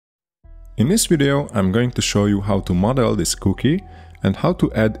In this video, I'm going to show you how to model this cookie and how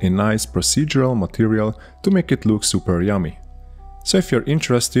to add a nice procedural material to make it look super yummy. So if you're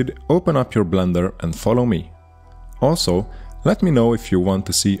interested, open up your Blender and follow me. Also, let me know if you want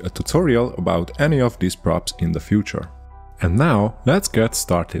to see a tutorial about any of these props in the future. And now, let's get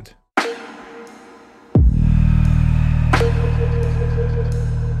started.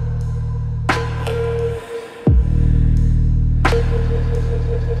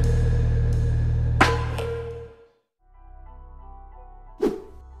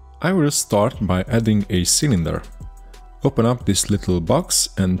 I will start by adding a cylinder. Open up this little box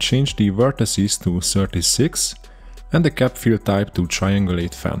and change the vertices to 36 and the cap fill type to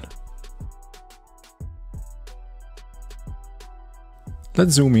triangulate fan.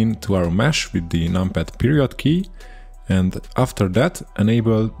 Let's zoom in to our mesh with the numpad period key, and after that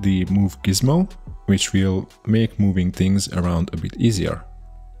enable the move gizmo, which will make moving things around a bit easier.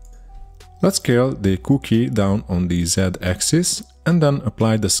 Let's scale the cookie down on the Z axis and then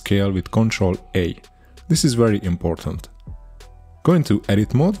apply the scale with Ctrl A. This is very important. Go into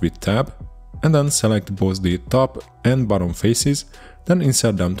edit mode with tab and then select both the top and bottom faces, then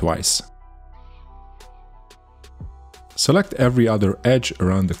insert them twice. Select every other edge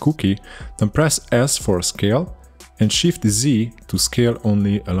around the cookie, then press S for scale and Shift Z to scale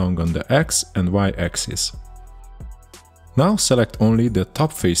only along on the X and Y axis. Now select only the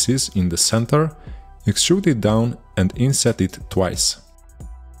top faces in the center, extrude it down and inset it twice.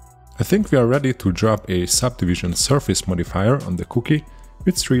 I think we are ready to drop a subdivision surface modifier on the cookie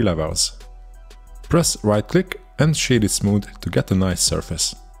with 3 levels. Press right click and shade it smooth to get a nice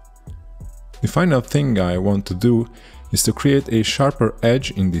surface. The final thing I want to do is to create a sharper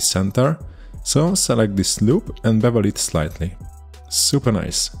edge in the center, so select this loop and bevel it slightly. Super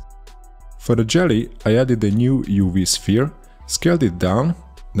nice. For the jelly, I added a new UV sphere, scaled it down,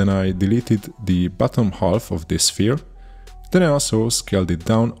 then I deleted the bottom half of this sphere, then I also scaled it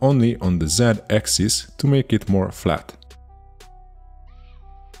down only on the Z axis to make it more flat.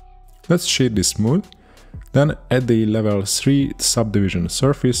 Let's shade this smooth, then add the level 3 subdivision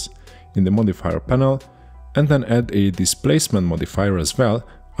surface in the modifier panel, and then add a displacement modifier as well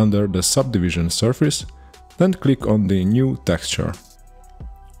under the subdivision surface, then click on the new texture.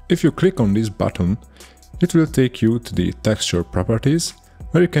 If you click on this button, it will take you to the texture properties,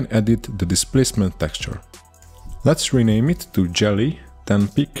 where you can edit the displacement texture. Let's rename it to Jelly, then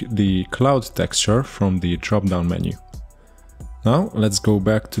pick the cloud texture from the drop-down menu. Now let's go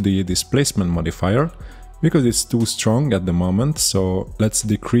back to the displacement modifier, because it's too strong at the moment, so let's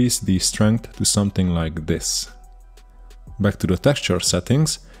decrease the strength to something like this. Back to the texture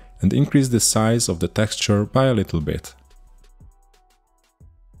settings and increase the size of the texture by a little bit.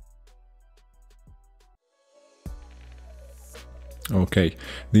 Okay,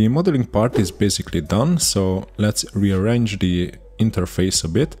 the modeling part is basically done, so let's rearrange the interface a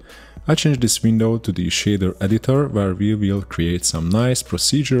bit. I changed this window to the shader editor, where we will create some nice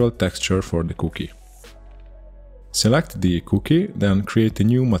procedural texture for the cookie. Select the cookie, then create a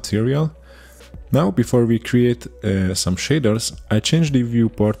new material. Now, before we create some shaders, I changed the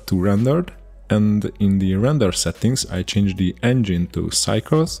viewport to rendered, and in the render settings I changed the engine to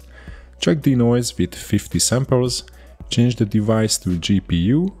cycles, check the noise with 50 samples, change the device to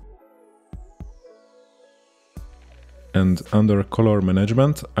GPU, and under color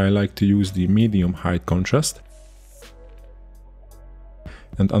management I like to use the medium height contrast,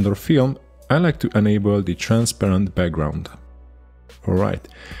 and under film I like to enable the transparent background. Alright,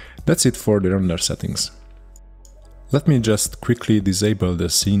 that's it for the render settings. Let me just quickly disable the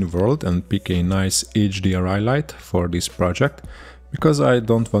scene world and pick a nice HDRI light for this project, because I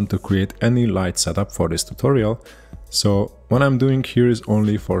don't want to create any light setup for this tutorial. So what I'm doing here is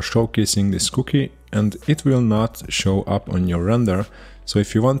only for showcasing this cookie, and it will not show up on your render. So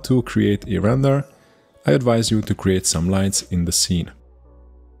if you want to create a render, I advise you to create some lights in the scene.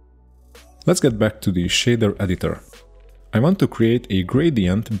 Let's get back to the shader editor. I want to create a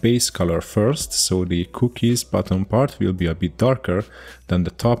gradient base color first, so the cookie's bottom part will be a bit darker than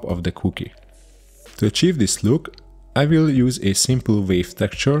the top of the cookie. To achieve this look, I will use a simple wave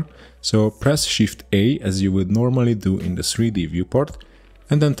texture, so press Shift A as you would normally do in the 3D viewport,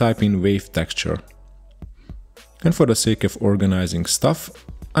 and then type in wave texture. And for the sake of organizing stuff,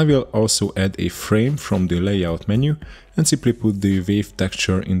 I will also add a frame from the layout menu and simply put the wave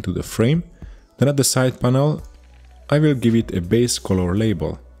texture into the frame. Then at the side panel, I will give it a base color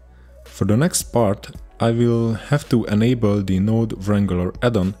label. For the next part, I will have to enable the Node Wrangler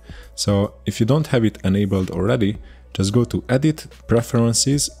add-on, so if you don't have it enabled already, just go to Edit,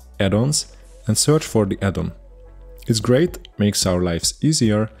 Preferences, Add-ons and search for the add-on. It's great, makes our lives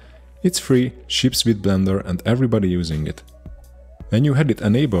easier, It's free, ships with Blender and everybody using it. When you had it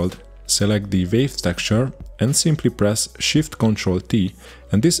enabled, select the wave texture and simply press Shift-Ctrl-T,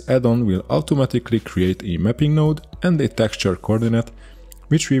 and this add-on will automatically create a mapping node and a texture coordinate,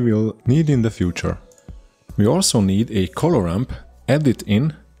 which we will need in the future. We also need a color ramp, add it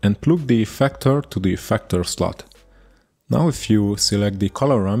in and plug the effector to the effector slot. Now if you select the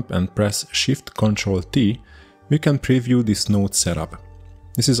color ramp and press Shift-Ctrl-T, we can preview this node setup.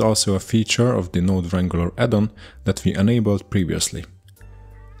 This is also a feature of the Node Wrangler add-on that we enabled previously.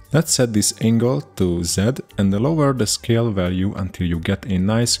 Let's set this angle to Z and lower the scale value until you get a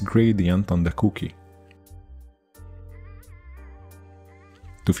nice gradient on the cookie.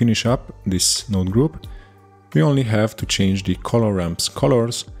 To finish up this node group, we only have to change the color ramp's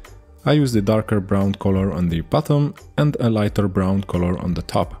colors. I use the darker brown color on the bottom and a lighter brown color on the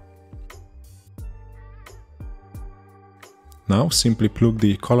top. Now simply plug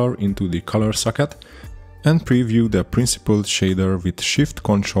the color into the color socket and preview the principled shader with Shift,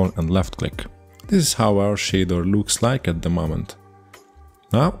 Ctrl and left click. This is how our shader looks like at the moment.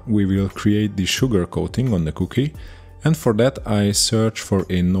 Now we will create the sugar coating on the cookie, and for that I search for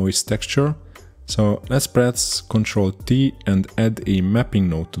a noise texture. So let's press Ctrl-T and add a mapping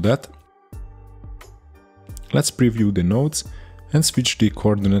node to that. Let's preview the nodes and switch the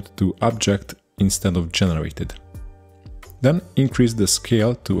coordinate to object instead of generated. Then increase the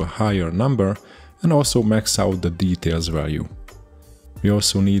scale to a higher number and also max out the details value. We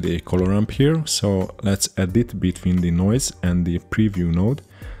also need a color ramp here, so let's add it between the noise and the preview node.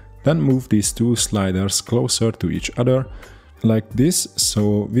 Then move these two sliders closer to each other, like this,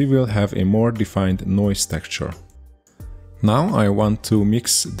 so we will have a more defined noise texture. Now I want to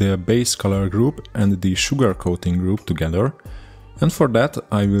mix the base color group and the sugar coating group together, and for that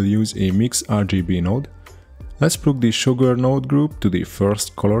I will use a Mix RGB node. Let's plug the sugar node group to the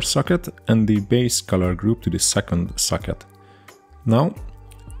first color socket and the base color group to the second socket. Now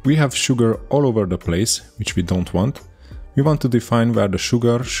we have sugar all over the place, which we don't want. We want to define where the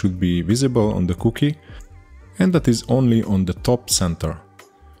sugar should be visible on the cookie, and that is only on the top center.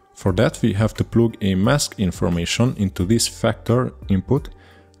 For that we have to plug a mask information into this factor input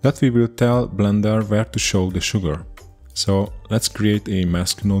that we will tell Blender where to show the sugar. So let's create a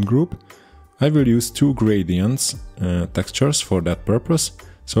mask node group. I will use two gradients textures for that purpose,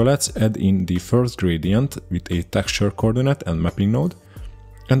 so let's add in the first gradient with a texture coordinate and mapping node,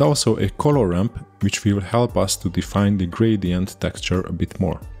 and also a color ramp which will help us to define the gradient texture a bit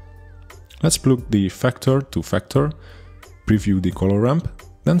more. Let's plug the factor to factor, preview the color ramp,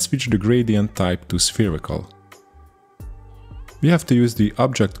 then switch the gradient type to spherical. We have to use the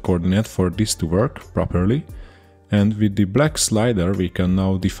object coordinate for this to work properly, and with the black slider we can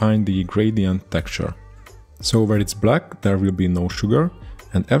now define the gradient texture. So where it's black there will be no sugar,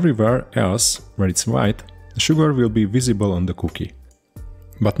 and everywhere else where it's white the sugar will be visible on the cookie.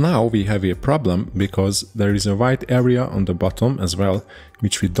 But now we have a problem because there is a white area on the bottom as well,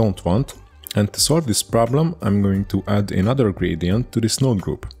 which we don't want, and to solve this problem I'm going to add another gradient to this node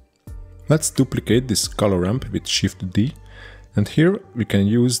group. Let's duplicate this color ramp with Shift D, and here we can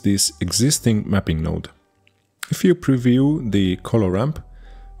use this existing mapping node. If you preview the color ramp,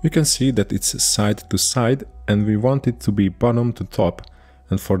 you can see that it's side to side and we want it to be bottom to top,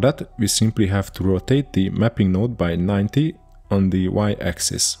 and for that we simply have to rotate the mapping node by 90 on the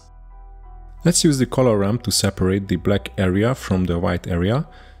y-axis. Let's use the color ramp to separate the black area from the white area,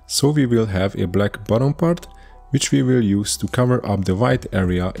 so we will have a black bottom part which we will use to cover up the white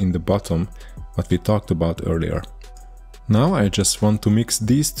area in the bottom, what we talked about earlier. Now I just want to mix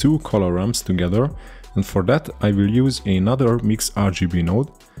these two color ramps together, and for that I will use another Mix RGB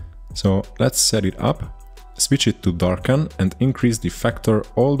node. So let's set it up, switch it to darken and increase the factor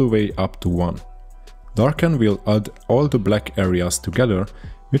all the way up to 1. Darken will add all the black areas together,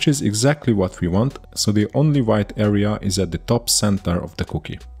 which is exactly what we want, so the only white area is at the top center of the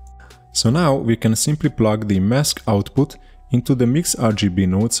cookie. So now we can simply plug the mask output into the Mix RGB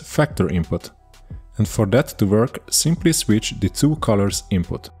node's factor input. And for that to work, simply switch the two colors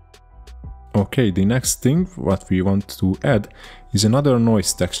input. Okay, the next thing what we want to add is another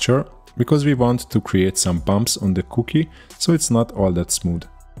noise texture, because we want to create some bumps on the cookie so it's not all that smooth.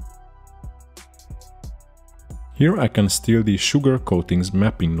 Here I can steal the sugar coating's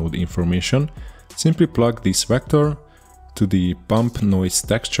mapping node information, simply plug this vector to the bump noise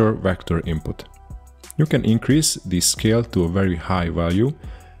texture vector input. You can increase the scale to a very high value,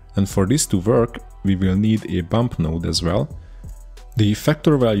 and for this to work we will need a bump node as well. The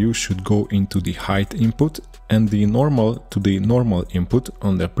factor value should go into the height input and the normal to the normal input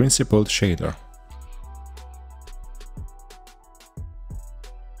on the principled shader.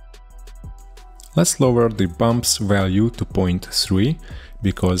 Let's lower the bump's value to 0.3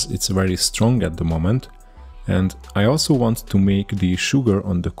 because it's very strong at the moment. And I also want to make the sugar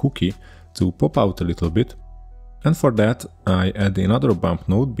on the cookie to pop out a little bit. And for that, I add another bump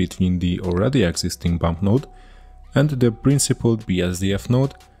node between the already existing bump node and the principled BSDF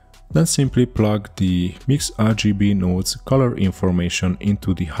node, then simply plug the Mix RGB node's color information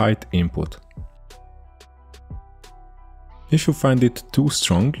into the height input. If you find it too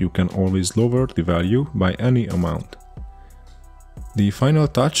strong, you can always lower the value by any amount. The final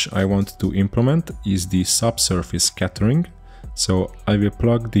touch I want to implement is the subsurface scattering, so I will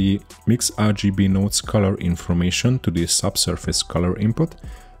plug the Mix RGB node's color information to the subsurface color input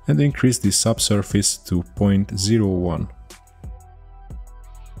and increase the subsurface to 0.01.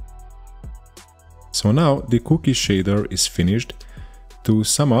 So now the cookie shader is finished. To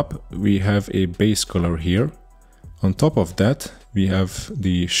sum up, we have a base color here. On top of that, we have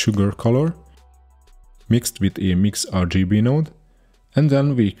the sugar color mixed with a Mix RGB node, and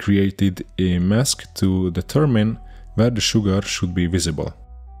then we created a mask to determine where the sugar should be visible.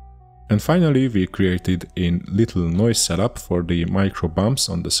 And finally, we created a little noise setup for the micro bumps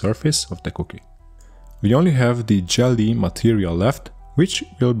on the surface of the cookie. We only have the jelly material left, which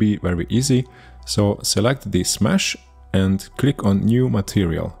will be very easy, so select the smash and click on New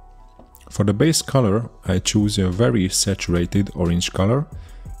Material. For the base color, I choose a very saturated orange color,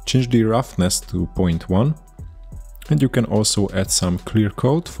 change the roughness to 0.1, and you can also add some clear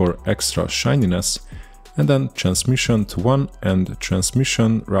coat for extra shininess, and then transmission to 1 and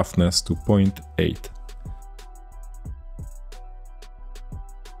transmission roughness to 0.8.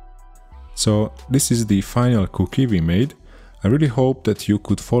 So this is the final cookie we made. I really hope that you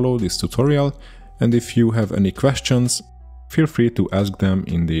could follow this tutorial, and if you have any questions, feel free to ask them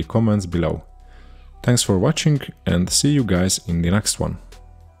in the comments below. Thanks for watching and see you guys in the next one.